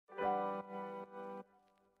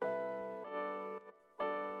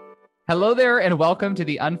Hello there, and welcome to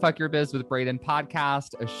the Unfuck Your Biz with Braden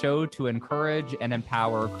podcast, a show to encourage and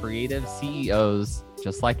empower creative CEOs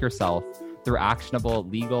just like yourself through actionable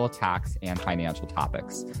legal, tax, and financial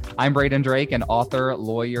topics. I'm Braden Drake, an author,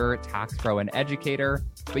 lawyer, tax pro, and educator,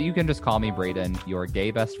 but you can just call me Braden, your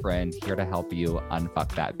gay best friend, here to help you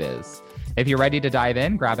unfuck that biz. If you're ready to dive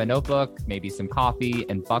in, grab a notebook, maybe some coffee,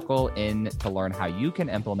 and buckle in to learn how you can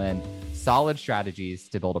implement solid strategies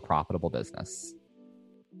to build a profitable business.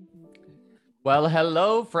 Well,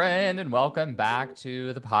 hello, friend, and welcome back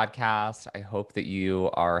to the podcast. I hope that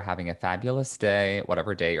you are having a fabulous day,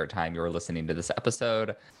 whatever day or time you're listening to this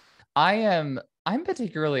episode. I'm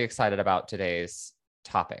particularly excited about today's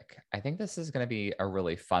topic. I think this is going to be a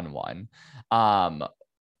really fun one.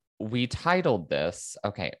 We titled this.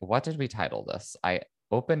 Okay, what did we title this? I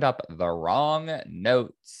opened up the wrong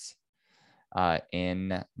notes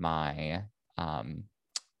in my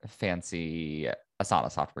fancy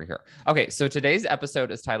Asana software here. Okay, so today's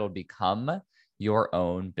episode is titled Become Your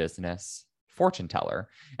Own Business Fortune Teller.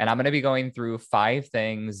 And I'm going to be going through 5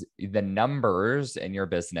 things the numbers in your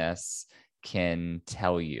business can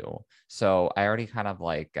tell you. So I already kind of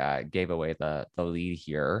gave away the lead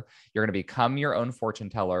here. You're going to become your own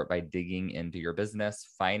fortune teller by digging into your business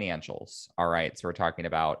financials. All right. So we're talking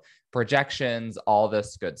about projections, all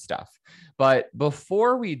this good stuff. But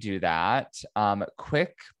before we do that,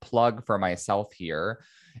 quick plug for myself here.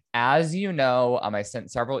 As you know, I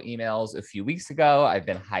sent several emails a few weeks ago. I've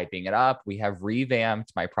been hyping it up. We have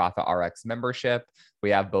revamped my Profit RX membership.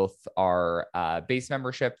 We have both our base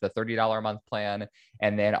membership, the $30 a month plan,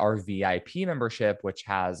 and then our VIP membership, which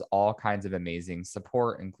has all kinds of amazing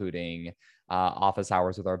support, including office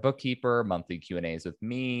hours with our bookkeeper, monthly Q&As with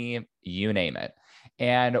me, you name it.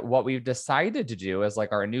 And what we've decided to do is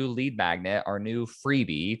our new lead magnet, our new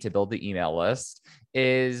freebie to build the email list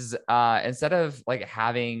is instead of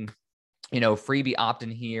having, freebie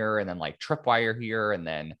opt-in here and then tripwire here and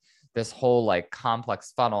then this whole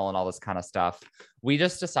complex funnel and all this kind of stuff, we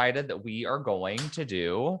just decided that we are going to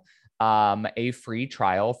do a free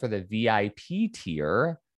trial for the VIP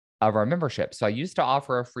tier of our membership. So I used to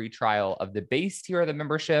offer a free trial of the base tier of the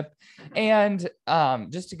membership. And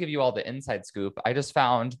just to give you all the inside scoop, I just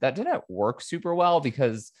found that didn't work super well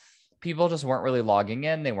because people just weren't really logging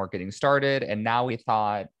in. They weren't getting started. And now we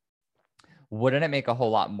thought, wouldn't it make a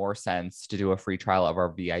whole lot more sense to do a free trial of our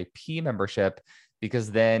VIP membership?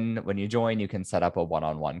 Because then when you join, you can set up a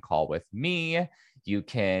one-on-one call with me. You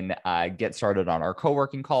can get started on our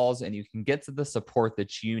co-working calls, and you can get to the support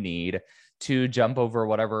that you need to jump over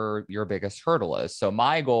whatever your biggest hurdle is. So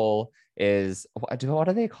my goal is, what do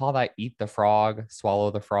they call that? Eat the frog, swallow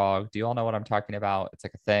the frog. Do you all know what I'm talking about? It's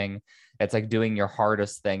like a thing. It's like doing your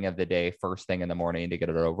hardest thing of the day, first thing in the morning to get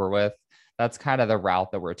it over with. That's kind of the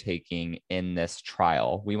route that we're taking in this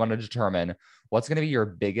trial. We want to determine what's going to be your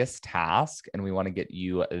biggest task, and we want to get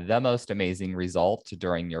you the most amazing result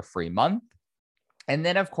during your free month. And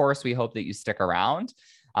then, of course, we hope that you stick around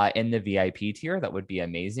in the VIP tier. That would be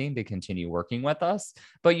amazing to continue working with us.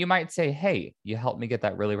 But you might say, hey, you helped me get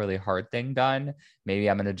that really, really hard thing done. Maybe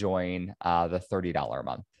I'm going to join the $30 a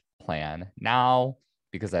month plan now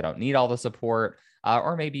because I don't need all the support.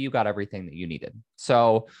 Or maybe you got everything that you needed.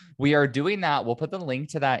 So we are doing that. We'll put the link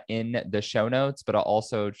to that in the show notes, but it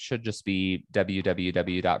also should just be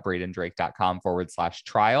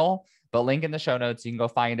www.bradendrake.com/trial. But link in the show notes. You can go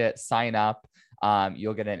find it, sign up.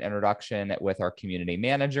 You'll get an introduction with our community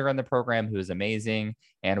manager in the program, who is amazing.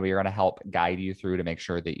 And we are going to help guide you through to make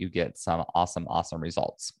sure that you get some awesome, awesome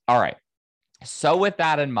results. All right. So with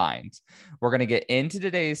that in mind, we're going to get into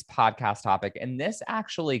today's podcast topic. And this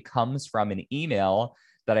actually comes from an email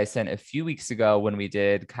that I sent a few weeks ago when we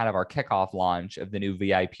did kind of our kickoff launch of the new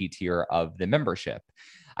VIP tier of the membership.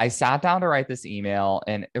 I sat down to write this email,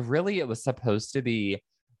 and it was supposed to be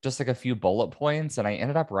just a few bullet points. And I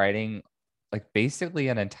ended up writing basically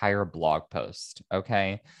an entire blog post.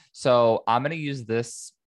 Okay. So I'm going to use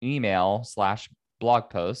this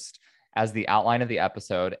email/blog post as the outline of the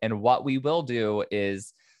episode. And what we will do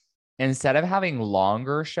is, instead of having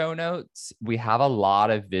longer show notes, we have a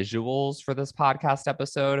lot of visuals for this podcast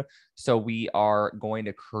episode. So we are going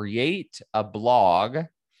to create a blog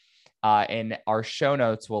and our show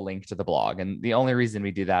notes will link to the blog. And the only reason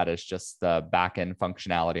we do that is just the backend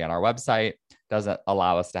functionality on our website doesn't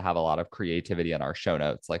allow us to have a lot of creativity in our show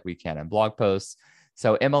notes like we can in blog posts.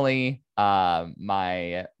 So Emily,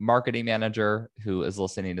 my marketing manager who is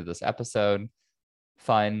listening to this episode,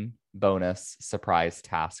 fun bonus surprise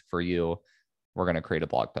task for you. We're going to create a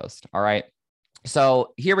blog post. All right.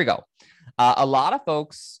 So here we go. A lot of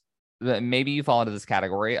folks maybe you fall into this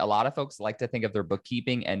category. A lot of folks like to think of their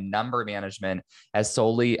bookkeeping and number management as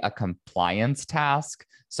solely a compliance task.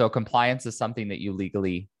 So compliance is something that you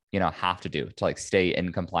legally, have to do to like stay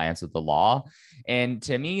in compliance with the law. And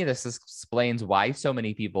to me, this explains why so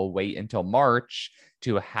many people wait until March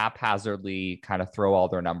to haphazardly kind of throw all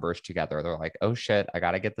their numbers together. They're like, oh shit, I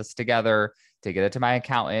got to get this together to get it to my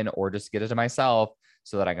accountant or just get it to myself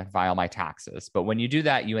so that I can file my taxes. But when you do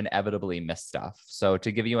that, you inevitably miss stuff. So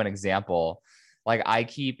to give you an example, like I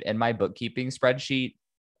keep in my bookkeeping spreadsheet,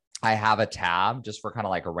 I have a tab just for kind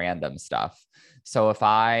of like random stuff. So if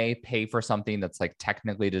I pay for something that's like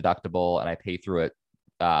technically deductible and I pay through it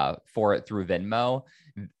for it through Venmo,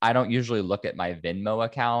 I don't usually look at my Venmo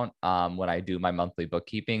account when I do my monthly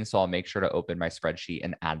bookkeeping. So I'll make sure to open my spreadsheet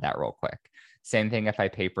and add that real quick. Same thing if I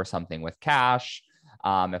pay for something with cash,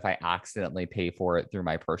 if I accidentally pay for it through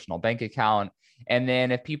my personal bank account. And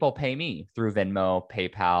then if people pay me through Venmo,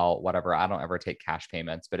 PayPal, whatever, I don't ever take cash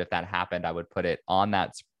payments. But if that happened, I would put it on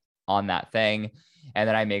that thing. And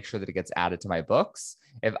then I make sure that it gets added to my books.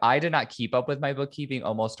 If I did not keep up with my bookkeeping,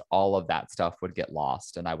 almost all of that stuff would get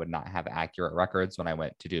lost and I would not have accurate records when I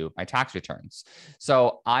went to do my tax returns.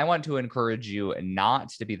 So I want to encourage you not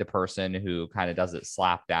to be the person who kind of does it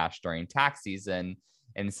slapdash during tax season.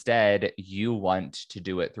 Instead, you want to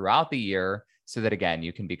do it throughout the year so that, again,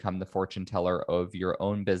 you can become the fortune teller of your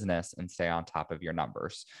own business and stay on top of your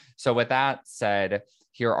numbers. So with that said,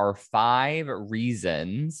 here are 5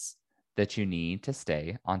 reasons that you need to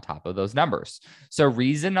stay on top of those numbers. So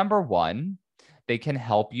reason number 1, they can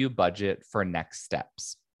help you budget for next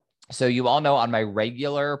steps. So you all know on my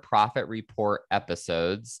regular profit report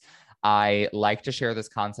episodes, I like to share this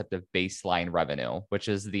concept of baseline revenue, which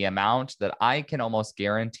is the amount that I can almost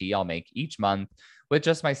guarantee I'll make each month with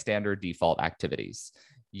just my standard default activities.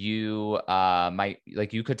 You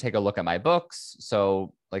you could take a look at my books.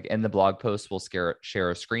 So like in the blog post, we'll share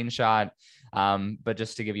a screenshot. But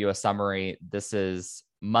just to give you a summary, this is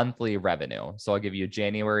monthly revenue. So I'll give you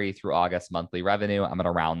January through August monthly revenue. I'm going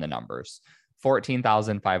to round the numbers.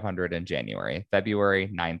 14,500 in January, February,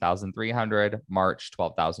 9,300, March,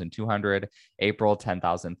 12,200, April,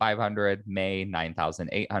 10,500, May,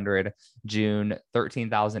 9,800, June,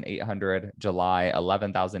 13,800, July,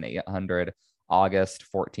 11,800, August,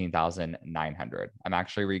 14,900. I'm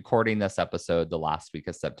actually recording this episode the last week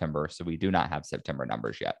of September, so we do not have September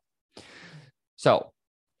numbers yet. So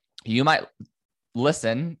you might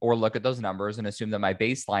listen or look at those numbers and assume that my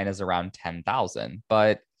baseline is around 10,000,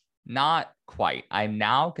 but not quite. I'm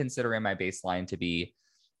now considering my baseline to be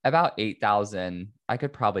about 8,000. I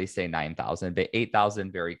could probably say 9,000, but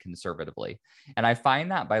 8,000 very conservatively. And I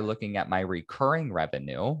find that by looking at my recurring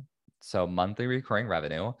revenue, so monthly recurring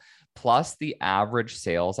revenue, plus the average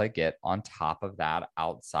sales I get on top of that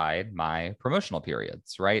outside my promotional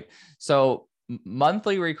periods, right? So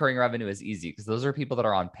monthly recurring revenue is easy because those are people that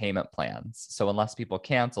are on payment plans. So unless people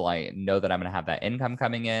cancel, I know that I'm going to have that income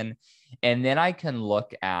coming in. And then I can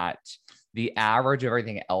look at the average of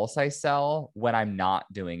everything else I sell when I'm not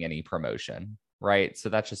doing any promotion, right? So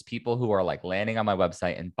that's just people who are like landing on my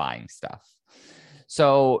website and buying stuff.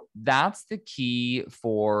 So that's the key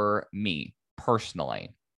for me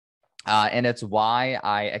personally. And it's why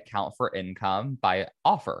I account for income by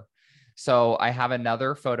offer. So I have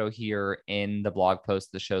another photo here in the blog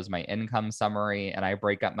post that shows my income summary, and I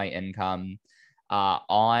break up my income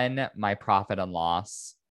on my profit and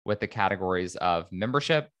loss with the categories of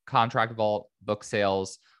membership, contract vault, book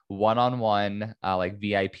sales, one-on-one, like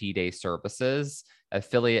VIP day services,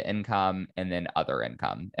 affiliate income, and then other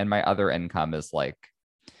income. And my other income is like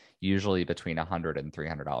usually between $100 and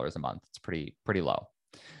 $300 a month. It's pretty low.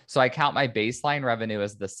 So I count my baseline revenue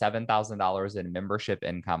as the $7,000 in membership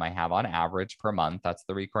income I have on average per month. That's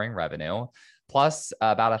the recurring revenue, plus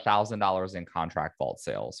about $1,000 in contract vault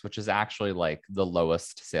sales, which is actually like the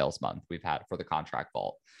lowest sales month we've had for the contract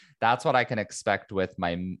vault. That's what I can expect with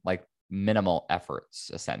my like minimal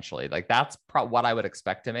efforts, essentially. Like that's what I would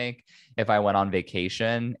expect to make if I went on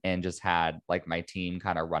vacation and just had like my team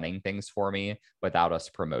kind of running things for me without us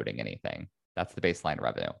promoting anything. That's the baseline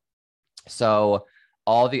revenue. So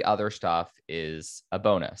all the other stuff is a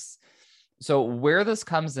bonus. So where this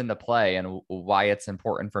comes into play and why it's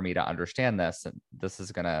important for me to understand this, and this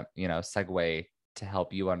is going to, segue to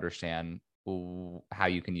help you understand how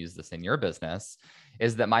you can use this in your business,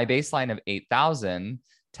 is that my baseline of 8,000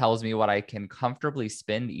 tells me what I can comfortably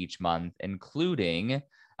spend each month, including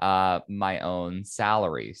my own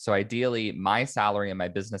salary. So ideally, my salary and my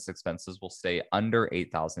business expenses will stay under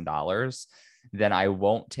 $8,000. Then I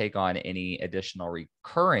won't take on any additional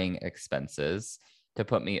recurring expenses to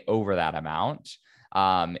put me over that amount.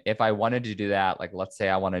 If I wanted to do that, like let's say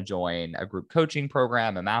I want to join a group coaching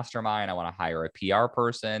program, a mastermind, I want to hire a PR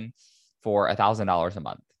person for $1,000 a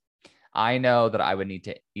month. I know that I would need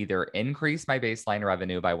to either increase my baseline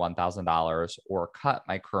revenue by $1,000 or cut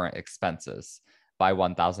my current expenses by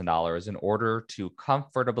 $1,000 in order to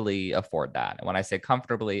comfortably afford that. And when I say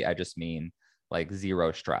comfortably, I just mean like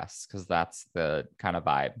zero stress, because that's the kind of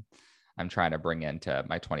vibe I'm trying to bring into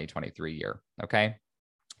my 2023 year. Okay.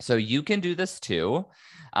 So you can do this too.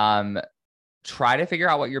 Try to figure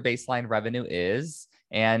out what your baseline revenue is.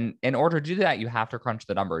 And in order to do that, you have to crunch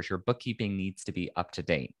the numbers. Your bookkeeping needs to be up to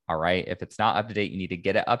date. All right. If it's not up to date, you need to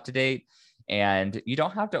get it up to date. And you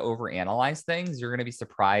don't have to overanalyze things. You're going to be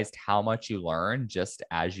surprised how much you learn just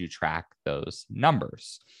as you track those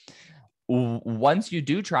numbers. Once you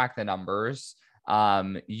do track the numbers,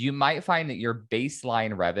 you might find that your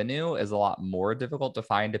baseline revenue is a lot more difficult to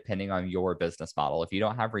find depending on your business model. If you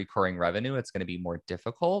don't have recurring revenue, it's going to be more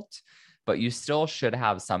difficult, but you still should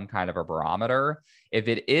have some kind of a barometer. If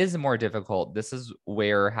it is more difficult, this is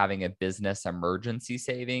where having a business emergency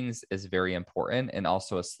savings is very important, and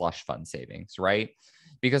also a slush fund savings, right?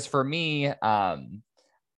 Because for me, I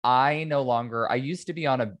used to be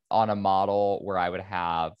on a model where I would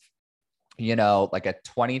have, like a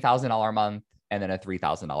 $20,000 a month and then a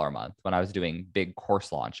 $3,000 a month when I was doing big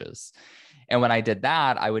course launches. And when I did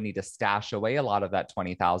that, I would need to stash away a lot of that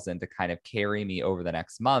 20,000 to kind of carry me over the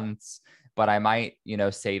next months. But I might,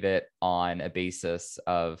 save it on a basis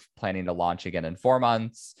of planning to launch again in 4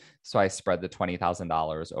 months. So I spread the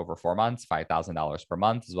 $20,000 over 4 months, $5,000 per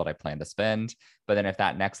month is what I plan to spend. But then if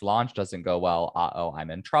that next launch doesn't go well, I'm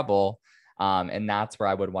in trouble. And that's where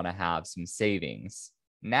I would want to have some savings.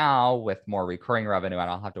 Now, with more recurring revenue, I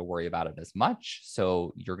don't have to worry about it as much.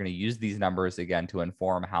 So you're going to use these numbers again to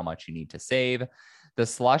inform how much you need to save. The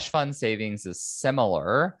slush fund savings is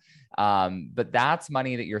similar, but that's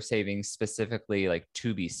money that you're saving specifically like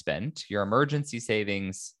to be spent. Your emergency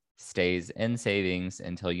savings stays in savings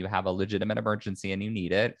until you have a legitimate emergency and you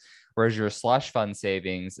need it. Whereas your slush fund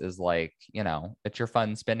savings is like, it's your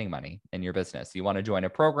fun spending money in your business. You want to join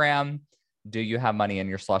a program. Do you have money in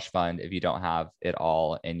your slush fund if you don't have it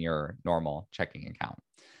all in your normal checking account?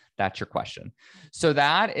 That's your question. So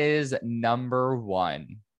that is number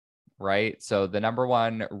one, right? So the number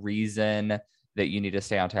one reason that you need to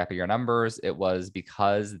stay on top of your numbers, it was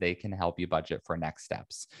because they can help you budget for next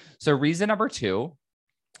steps. So reason number two,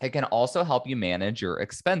 it can also help you manage your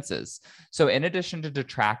expenses. So in addition to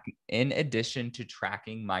tracking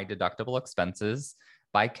my deductible expenses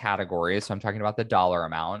by category, so I'm talking about the dollar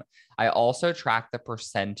amount, I also track the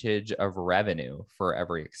percentage of revenue for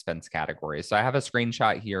every expense category. So I have a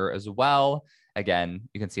screenshot here as well. Again,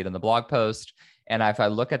 you can see it in the blog post. And if I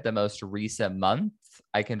look at the most recent month,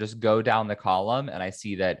 I can just go down the column and I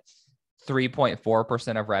see that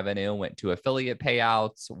 3.4% of revenue went to affiliate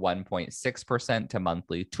payouts, 1.6% to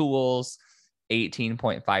monthly tools,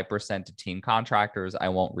 18.5% to team contractors. I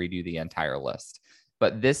won't read you the entire list.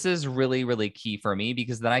 But this is really, really key for me,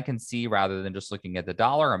 because then I can see, rather than just looking at the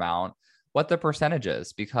dollar amount, what the percentage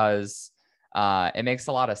is, because it makes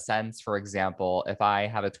a lot of sense. For example, if I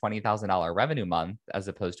have a $20,000 revenue month as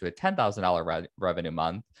opposed to a $10,000 revenue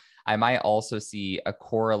month, I might also see a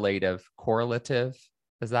correlative,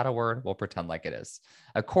 is that a word? We'll pretend like it is.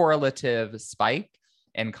 A correlative spike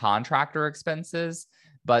in contractor expenses,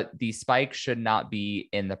 but the spike should not be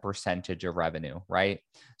in the percentage of revenue, right?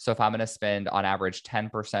 So if I'm going to spend on average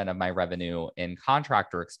 10% of my revenue in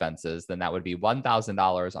contractor expenses, then that would be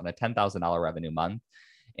 $1,000 on a $10,000 revenue month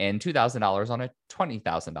and $2,000 on a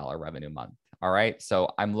 $20,000 revenue month. All right. So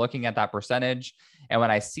I'm looking at that percentage. And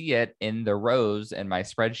when I see it in the rows in my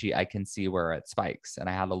spreadsheet, I can see where it spikes. And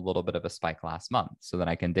I had a little bit of a spike last month. So then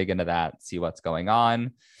I can dig into that, see what's going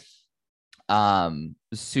on.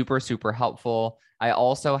 Super, super helpful. I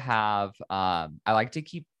also have, I like to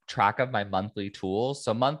keep track of my monthly tools.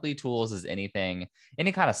 So monthly tools is any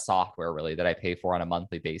kind of software really that I pay for on a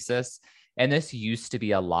monthly basis. And this used to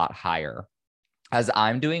be a lot higher. As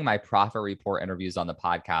I'm doing my profit report interviews on the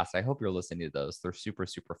podcast, I hope you're listening to those. They're super,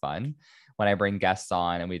 super fun when I bring guests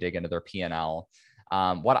on and we dig into their P&L.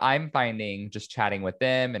 What I'm finding, just chatting with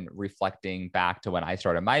them and reflecting back to when I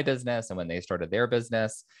started my business and when they started their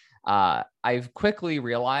business, I've quickly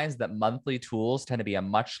realized that monthly tools tend to be a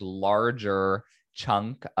much larger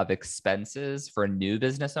chunk of expenses for new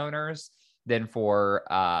business owners than for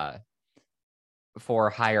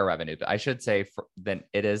higher revenue. I should say than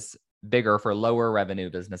it is bigger for lower revenue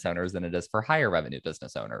business owners than it is for higher revenue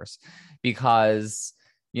business owners. Because,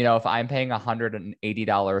 if I'm paying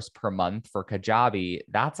 $180 per month for Kajabi,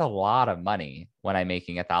 that's a lot of money when I'm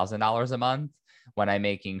making $1,000 a month. When I'm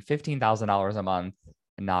making $15,000 a month,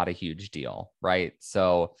 not a huge deal, right?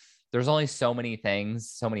 So there's only so many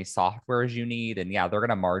things, so many softwares you need. And yeah, they're going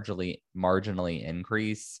to marginally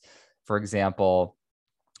increase. For example,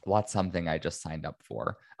 what's something I just signed up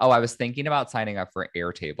for? Oh, I was thinking about signing up for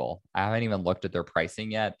Airtable. I haven't even looked at their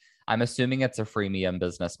pricing yet. I'm assuming it's a freemium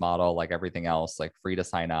business model like everything else, like free to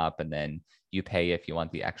sign up and then you pay if you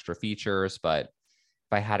want the extra features. But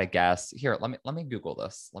if I had a guess, here, let me Google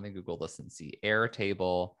this. Let me Google this and see.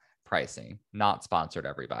 Airtable pricing, not sponsored,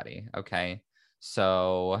 everybody. Okay.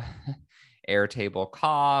 So Airtable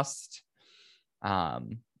cost.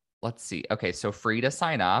 Um, let's see. Okay, so free to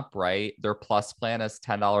sign up, right? Their plus plan is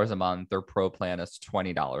 $10 a month. Their pro plan is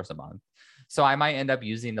 $20 a month. So I might end up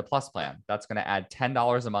using the plus plan. That's going to add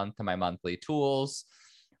 $10 a month to my monthly tools.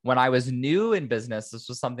 When I was new in business, this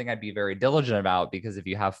was something I'd be very diligent about because if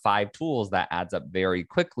you have 5 tools, that adds up very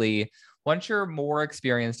quickly. Once you're more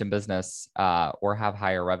experienced in business or have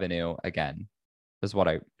higher revenue, again, is what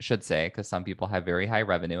I should say, because some people have very high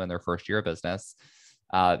revenue in their first year of business.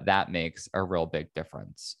 That makes a real big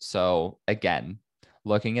difference. So again,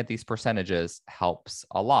 looking at these percentages helps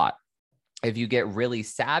a lot. If you get really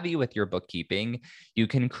savvy with your bookkeeping, you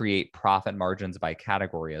can create profit margins by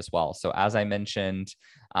category as well. So as I mentioned,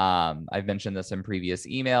 I've mentioned this in previous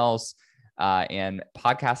emails and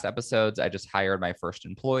podcast episodes. I just hired my first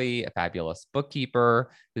employee, a fabulous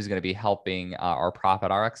bookkeeper who's going to be helping our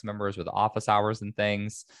Profit RX members with office hours and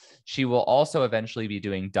things. She will also eventually be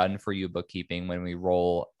doing done for you bookkeeping when we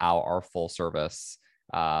roll out our full service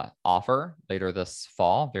offer later this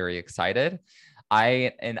fall. Very excited.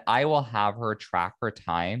 I will have her track her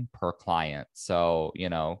time per client. So,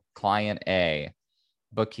 client A,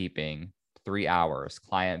 bookkeeping, 3 hours,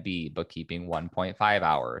 client B, bookkeeping, 1.5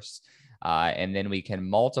 hours. And then we can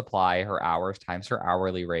multiply her hours times her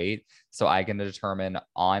hourly rate. So I can determine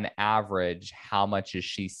on average, how much is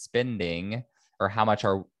she spending or how much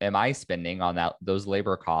am I spending on those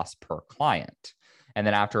labor costs per client. And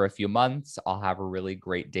then after a few months, I'll have a really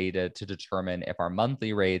great data to determine if our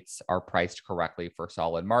monthly rates are priced correctly for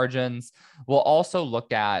solid margins. We'll also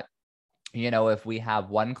look at, if we have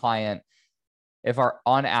one client, if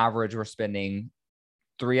on average, we're spending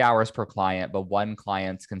 3 hours per client, but one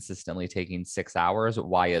client's consistently taking 6 hours.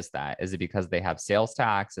 Why is that? Is it because they have sales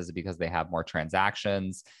tax? Is it because they have more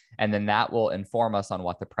transactions? And then that will inform us on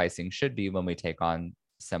what the pricing should be when we take on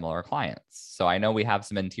similar clients. So I know we have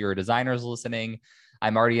some interior designers listening.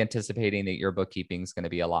 I'm already anticipating that your bookkeeping is going to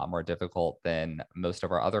be a lot more difficult than most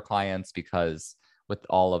of our other clients because with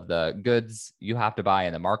all of the goods you have to buy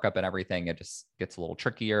and the markup and everything, it just gets a little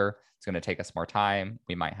trickier. It's going to take us more time.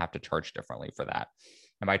 We might have to charge differently for that.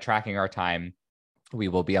 And by tracking our time, we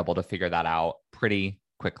will be able to figure that out pretty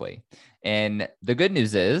quickly. And the good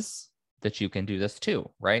news is that you can do this too,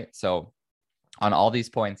 right? So on all these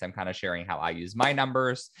points, I'm kind of sharing how I use my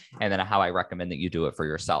numbers and then how I recommend that you do it for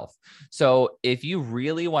yourself. So if you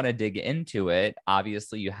really want to dig into it,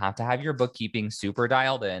 obviously you have to have your bookkeeping super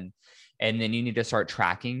dialed in, and then you need to start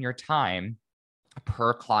tracking your time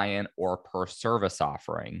per client or per service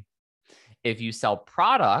offering. If you sell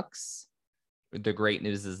products, the great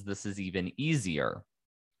news is this is even easier.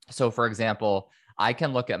 So for example, I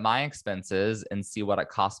can look at my expenses and see what it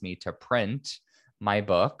costs me to print my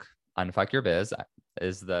book. Unfuck Your Biz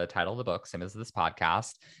is the title of the book, same as this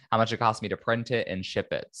podcast, how much it costs me to print it and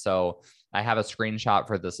ship it. So I have a screenshot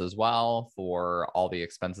for this as well for all the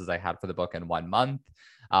expenses I had for the book in 1 month.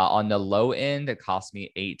 On the low end, it cost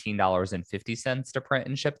me $18.50 to print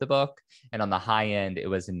and ship the book. And on the high end, it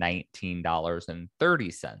was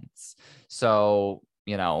 $19.30. So,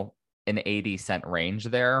 an 80-cent range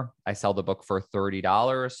there. I sell the book for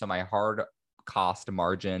 $30. So my hard cost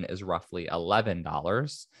margin is roughly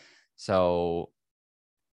 $11. So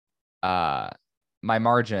my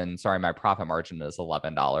profit margin is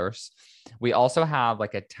 $11. We also have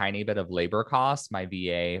like a tiny bit of labor costs. My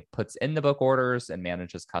VA puts in the book orders and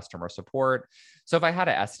manages customer support. So if I had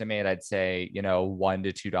to estimate, I'd say,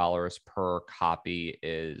 $1 to $2 per copy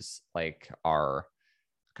is like our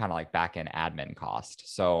kind of like back end admin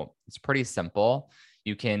cost. So it's pretty simple.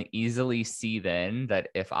 You can easily see then that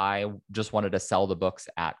if I just wanted to sell the books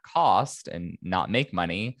at cost and not make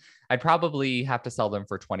money, I'd probably have to sell them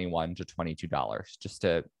for $21 to $22 just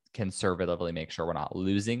to conservatively make sure we're not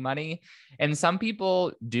losing money. And some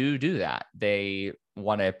people do that. They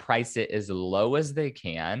want to price it as low as they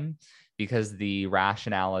can because the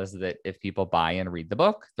rationale is that if people buy and read the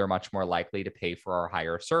book, they're much more likely to pay for our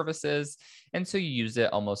higher services. And so you use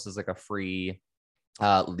it almost as like a free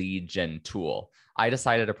lead gen tool. I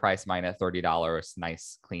decided to price mine at $30,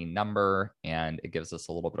 nice clean number, and it gives us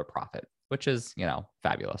a little bit of profit, which is,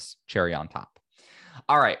 fabulous, cherry on top.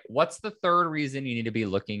 All right. What's the third reason you need to be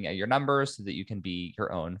looking at your numbers so that you can be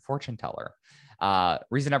your own fortune teller?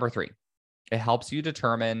 Reason number 3, it helps you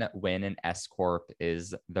determine when an S Corp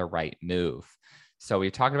is the right move. So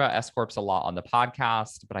we've talked about S Corps a lot on the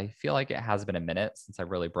podcast, but I feel like it has been a minute since I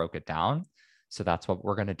really broke it down. So that's what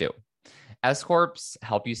we're going to do. S Corps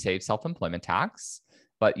help you save self-employment tax,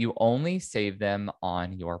 but you only save them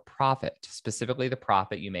on your profit, specifically the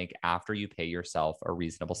profit you make after you pay yourself a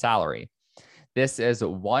reasonable salary. This is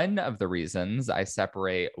one of the reasons I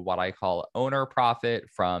separate what I call owner profit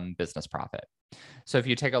from business profit. So if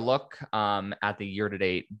you take a look at the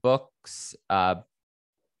year-to-date books,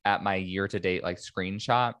 at my year-to-date like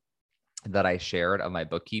screenshot that I shared of my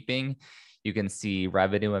bookkeeping, you can see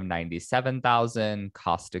revenue of 97,000,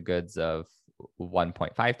 cost of goods of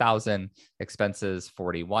 1.5 thousand, expenses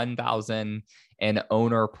 41,000, and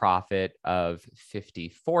owner profit of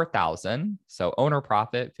 54,000. So owner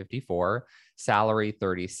profit 54, salary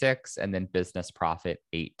 36, and then business profit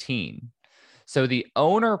 18. So the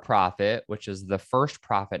owner profit, which is the first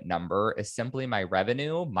profit number, is simply my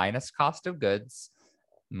revenue minus cost of goods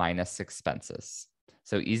minus expenses.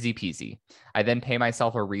 So easy peasy. I then pay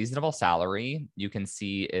myself a reasonable salary. You can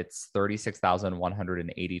see it's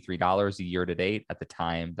 $36,183 year to date at the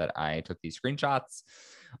time that I took these screenshots.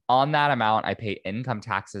 On that amount, I pay income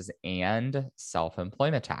taxes and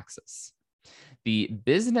self-employment taxes. The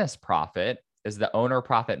business profit is the owner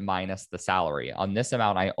profit minus the salary. On this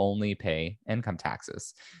amount, I only pay income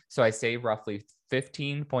taxes. So I save roughly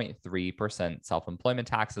 15.3% self-employment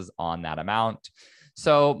taxes on that amount.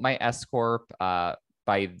 So my S Corp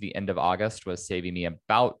by the end of August was saving me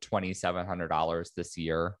about $2,700 this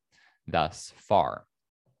year thus far.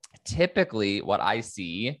 Typically, what I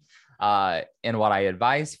see and what I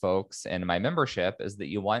advise folks in my membership is that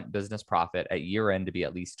you want business profit at year end to be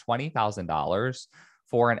at least $20,000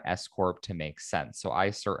 for an S Corp to make sense. So I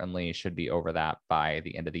certainly should be over that by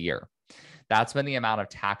the end of the year. That's when the amount of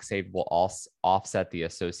tax saved will also offset the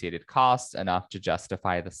associated costs enough to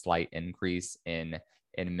justify the slight increase in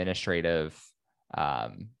administrative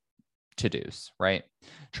to-dos, right?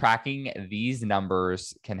 Tracking these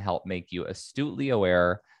numbers can help make you astutely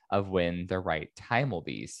aware of when the right time will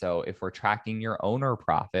be. So if we're tracking your owner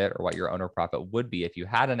profit or what your owner profit would be if you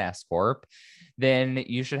had an S Corp, then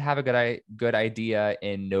you should have a good idea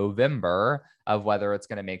in November of whether it's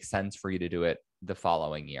going to make sense for you to do it the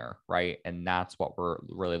following year, right? And that's what we're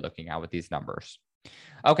really looking at with these numbers.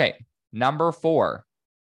 Okay, number 4,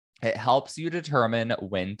 it helps you determine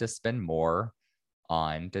when to spend more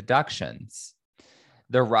on deductions.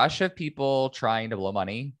 The rush of people trying to blow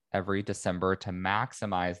money every December to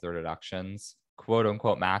maximize their deductions, quote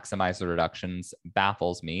unquote, maximize their deductions,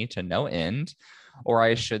 baffles me to no end. Or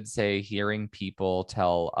I should say, hearing people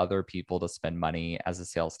tell other people to spend money as a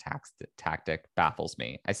sales tactic baffles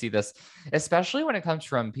me. I see this, especially when it comes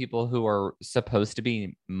from people who are supposed to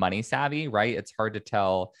be money savvy, right? It's hard to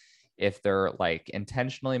tell if they're like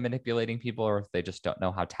intentionally manipulating people or if they just don't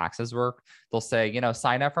know how taxes work. They'll say,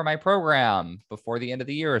 sign up for my program before the end of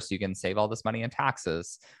the year so you can save all this money in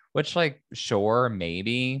taxes, which like, sure,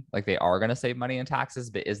 maybe like they are going to save money in taxes,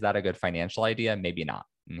 but is that a good financial idea? Maybe not.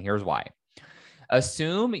 And here's why.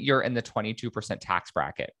 Assume you're in the 22% tax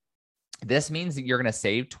bracket. This means that you're going to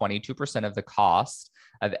save 22% of the cost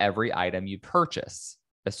of every item you purchase,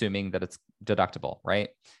 assuming that it's deductible, right?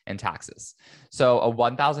 And taxes. So a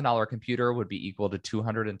 $1,000 computer would be equal to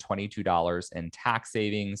 $222 in tax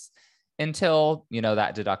savings until,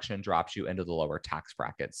 that deduction drops you into the lower tax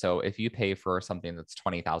bracket. So if you pay for something that's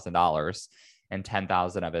 $20,000 and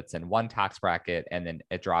 10,000 of it's in one tax bracket, and then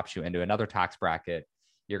it drops you into another tax bracket,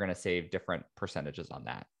 you're going to save different percentages on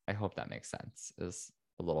that. I hope that makes sense. Is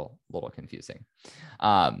a little confusing.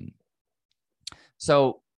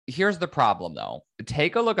 So here's the problem though.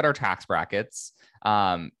 Take a look at our tax brackets.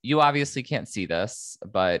 You obviously can't see this,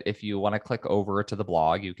 but if you want to click over to the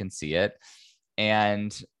blog, you can see it.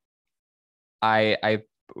 And we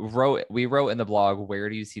wrote in the blog, where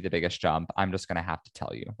do you see the biggest jump? I'm just going to have to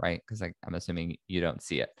tell you, right? Because I'm assuming you don't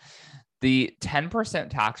see it. The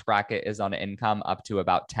 10% tax bracket is on income up to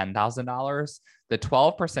about $10,000. The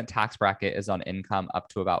 12% tax bracket is on income up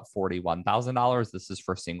to about $41,000. This is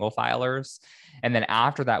for single filers. And then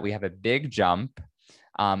after that, we have a big jump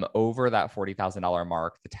over that $40,000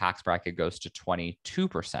 mark. The tax bracket goes to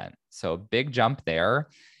 22%. So big jump there.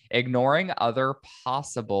 Ignoring other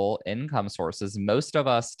possible income sources, most of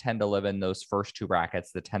us tend to live in those first two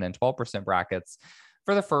brackets, the 10 and 12% brackets,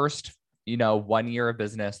 for the first 1 year of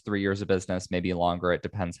business, 3 years of business, maybe longer. It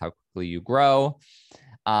depends how quickly you grow.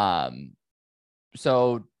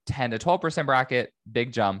 So 10 to 12% bracket,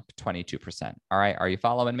 big jump, 22%. All right. Are you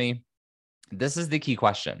following me? This is the key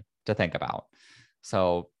question to think about.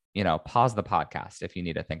 So, pause the podcast if you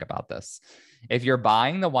need to think about this. If you're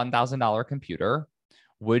buying the $1,000 computer,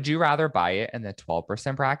 would you rather buy it in the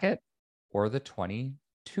 12% bracket or the 22%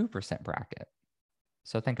 bracket?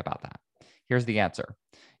 So think about that. Here's the answer.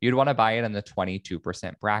 You'd want to buy it in the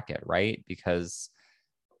 22% bracket, right? Because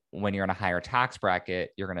when you're in a higher tax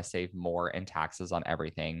bracket, you're going to save more in taxes on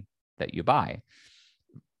everything that you buy.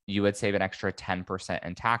 You would save an extra 10%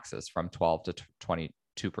 in taxes from 12 to 22%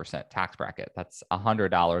 tax bracket. That's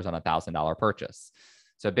 $100 on a $1,000 purchase.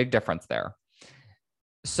 So a big difference there.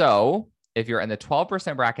 So if you're in the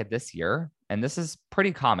 12% bracket this year, and this is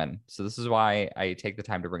pretty common, so this is why I take the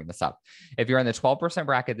time to bring this up. If you're in the 12%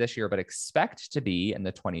 bracket this year, but expect to be in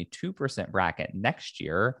the 22% bracket next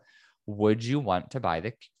year, would you want to buy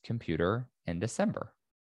the computer in December?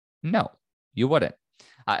 No, you wouldn't.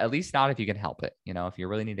 At least not if you can help it. If you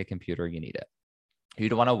really need a computer, you need it.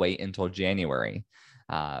 You'd want to wait until January.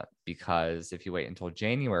 Because if you wait until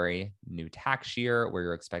January, new tax year where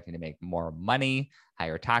you're expecting to make more money,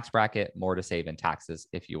 higher tax bracket, more to save in taxes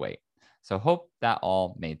if you wait. So hope that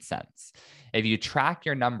all made sense. If you track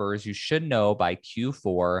your numbers, you should know by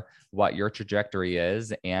Q4 what your trajectory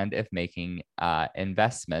is and if making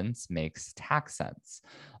investments makes tax sense.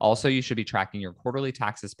 Also, you should be tracking your quarterly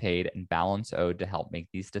taxes paid and balance owed to help make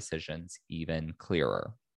these decisions even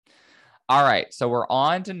clearer. All right, so we're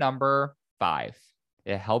on to number 5.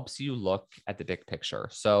 It helps you look at the big picture.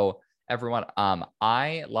 So everyone,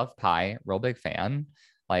 I love pie, real big fan.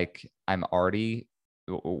 Like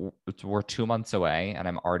we're 2 months away and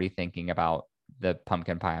I'm already thinking about the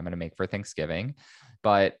pumpkin pie I'm going to make for Thanksgiving,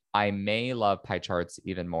 but I may love pie charts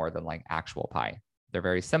even more than like actual pie. They're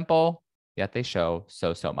very simple, yet they show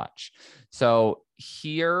so much. So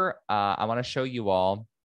here, I want to show you all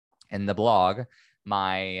in the blog,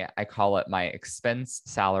 I call it my expense,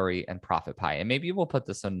 salary, and profit pie. And maybe we'll put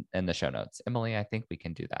this in the show notes. Emily, I think we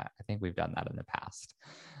can do that. I think we've done that in the past.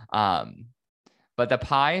 But the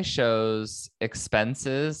pie shows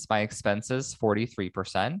expenses, my expenses,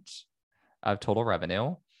 43% of total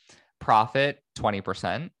revenue, profit,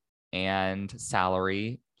 20%, and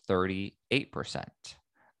salary, 38%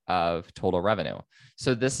 of total revenue.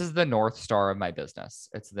 So this is the North Star of my business.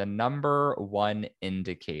 It's the number one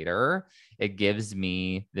indicator. It gives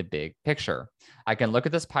me the big picture. I can look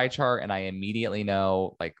at this pie chart and I immediately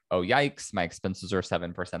know like, oh, yikes, my expenses are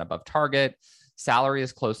 7% above target. Salary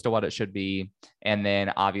is close to what it should be. And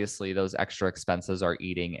then obviously those extra expenses are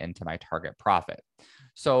eating into my target profit.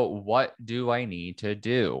 So what do I need to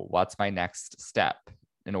do? What's my next step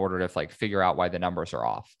in order to like figure out why the numbers are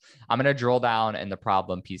off? I'm going to drill down in the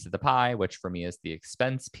problem piece of the pie, which for me is the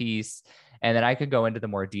expense piece. And then I could go into the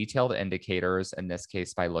more detailed indicators, in this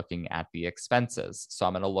case, by looking at the expenses. So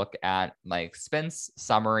I'm going to look at my expense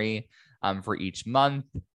summary for each month.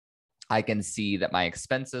 I can see that my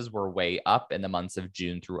expenses were way up in the months of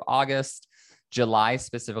June through August. July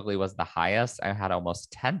specifically was the highest. I had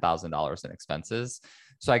almost $10,000 in expenses.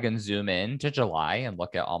 So I can zoom in to July and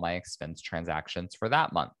look at all my expense transactions for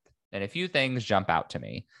that month. And a few things jump out to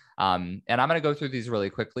me. And I'm going to go through these really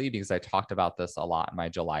quickly because I talked about this a lot in my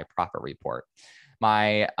July profit report.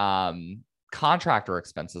 My contractor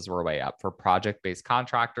expenses were way up for project-based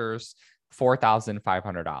contractors,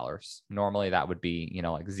 $4,500. Normally that would be,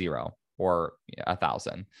 like $0 or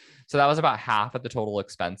 $1,000. So that was about half of the total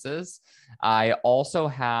expenses. I also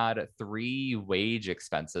had 3 wage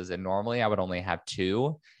expenses, and normally I would only have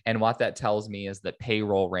 2. And what that tells me is that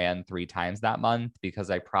payroll ran 3 times that month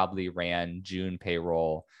because I probably ran June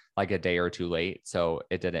payroll like a day or 2 late. So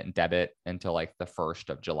it didn't debit until like the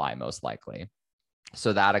 1st of July, most likely.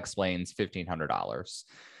 So that explains $1,500.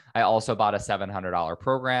 I also bought a $700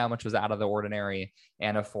 program, which was out of the ordinary,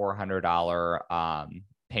 and a $400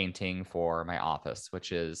 painting for my office,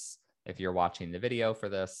 which is, if you're watching the video for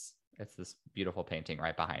this, it's this beautiful painting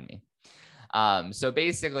right behind me. So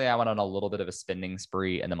basically I went on a little bit of a spending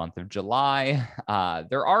spree in the month of July.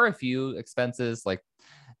 There are a few expenses like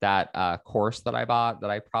that course that I bought that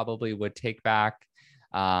I probably would take back,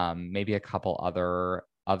 maybe a couple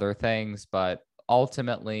other things, but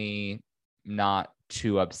ultimately not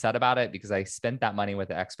too upset about it because I spent that money with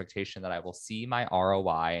the expectation that I will see my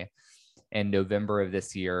ROI in November of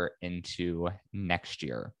this year into next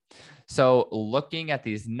year. So looking at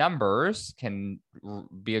these numbers can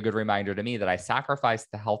be a good reminder to me that I sacrificed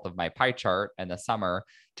the health of my pie chart in the summer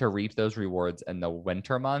to reap those rewards in the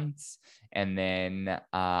winter months. And then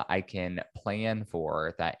I can plan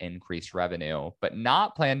for that increased revenue, but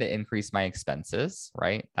not plan to increase my expenses,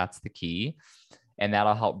 right? That's the key. And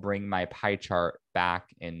that'll help bring my pie chart back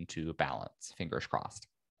into balance, fingers crossed.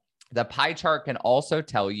 The pie chart can also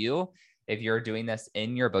tell you If you're doing this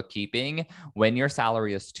in your bookkeeping, when your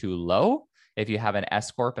salary is too low, if you have an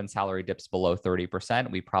S Corp and salary dips below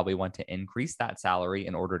 30%, we probably want to increase that salary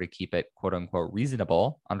in order to keep it quote unquote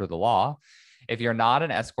reasonable under the law. If you're not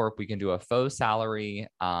an S Corp, we can do a faux salary.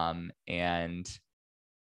 And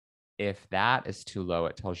if that is too low,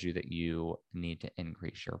 it tells you that you need to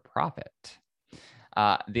increase your profit.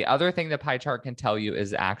 The other thing the pie chart can tell you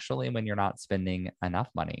is actually when you're not spending enough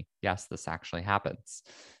money. Yes, this actually happens.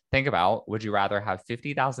 Think about, would you rather have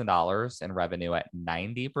 $50,000 in revenue at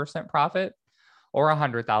 90% profit or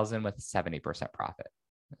 100,000 with 70% profit?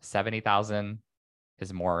 70,000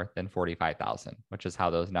 is more than 45,000, which is how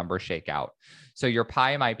those numbers shake out. So your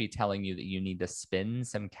pie might be telling you that you need to spend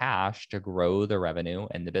some cash to grow the revenue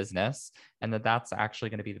in the business, and that's actually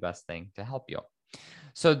going to be the best thing to help you.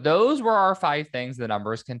 So those were our 5 things the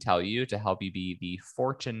numbers can tell you to help you be the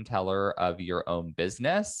fortune teller of your own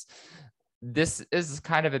business. This is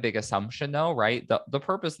kind of a big assumption though, right? The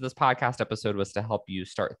purpose of this podcast episode was to help you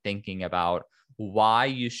start thinking about why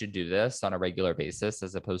you should do this on a regular basis,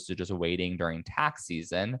 as opposed to just waiting during tax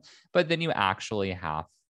season, but then you actually have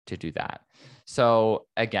to do that. So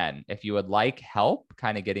again, if you would like help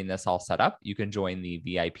kind of getting this all set up, you can join the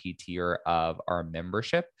VIP tier of our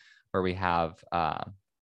membership, where we have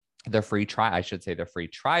the free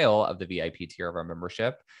trial of the VIP tier of our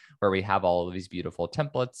membership, where we have all of these beautiful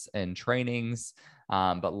templates and trainings,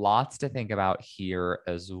 but lots to think about here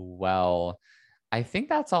as well. I think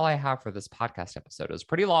that's all I have for this podcast episode. It was a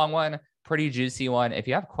pretty long one, pretty juicy one. If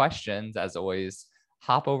you have questions, as always,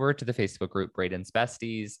 hop over to the Facebook group, Braden's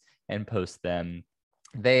Besties, and post them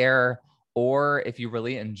there. Or if you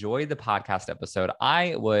really enjoyed the podcast episode,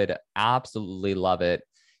 I would absolutely love it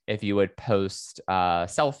if you would post a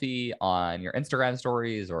selfie on your Instagram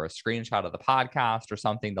stories or a screenshot of the podcast or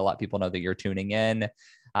something to let people know that you're tuning in.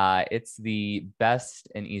 It's the best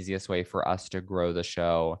and easiest way for us to grow the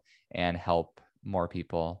show and help more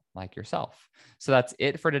people like yourself. So that's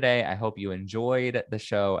it for today. I hope you enjoyed the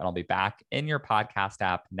show, and I'll be back in your podcast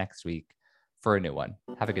app next week for a new one.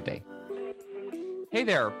 Have a good day. Hey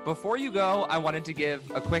there. Before you go, I wanted to give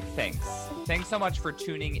a quick thanks. Thanks so much for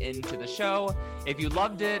tuning into the show. If you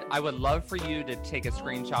loved it, I would love for you to take a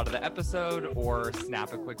screenshot of the episode or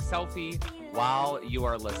snap a quick selfie while you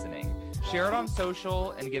are listening. Share it on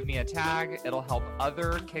social and give me a tag. It'll help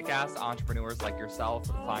other kick-ass entrepreneurs like yourself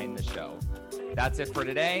find the show. That's it for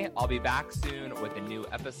today. I'll be back soon with a new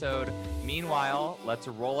episode. Meanwhile, let's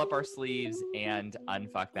roll up our sleeves and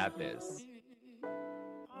unfuck that biz.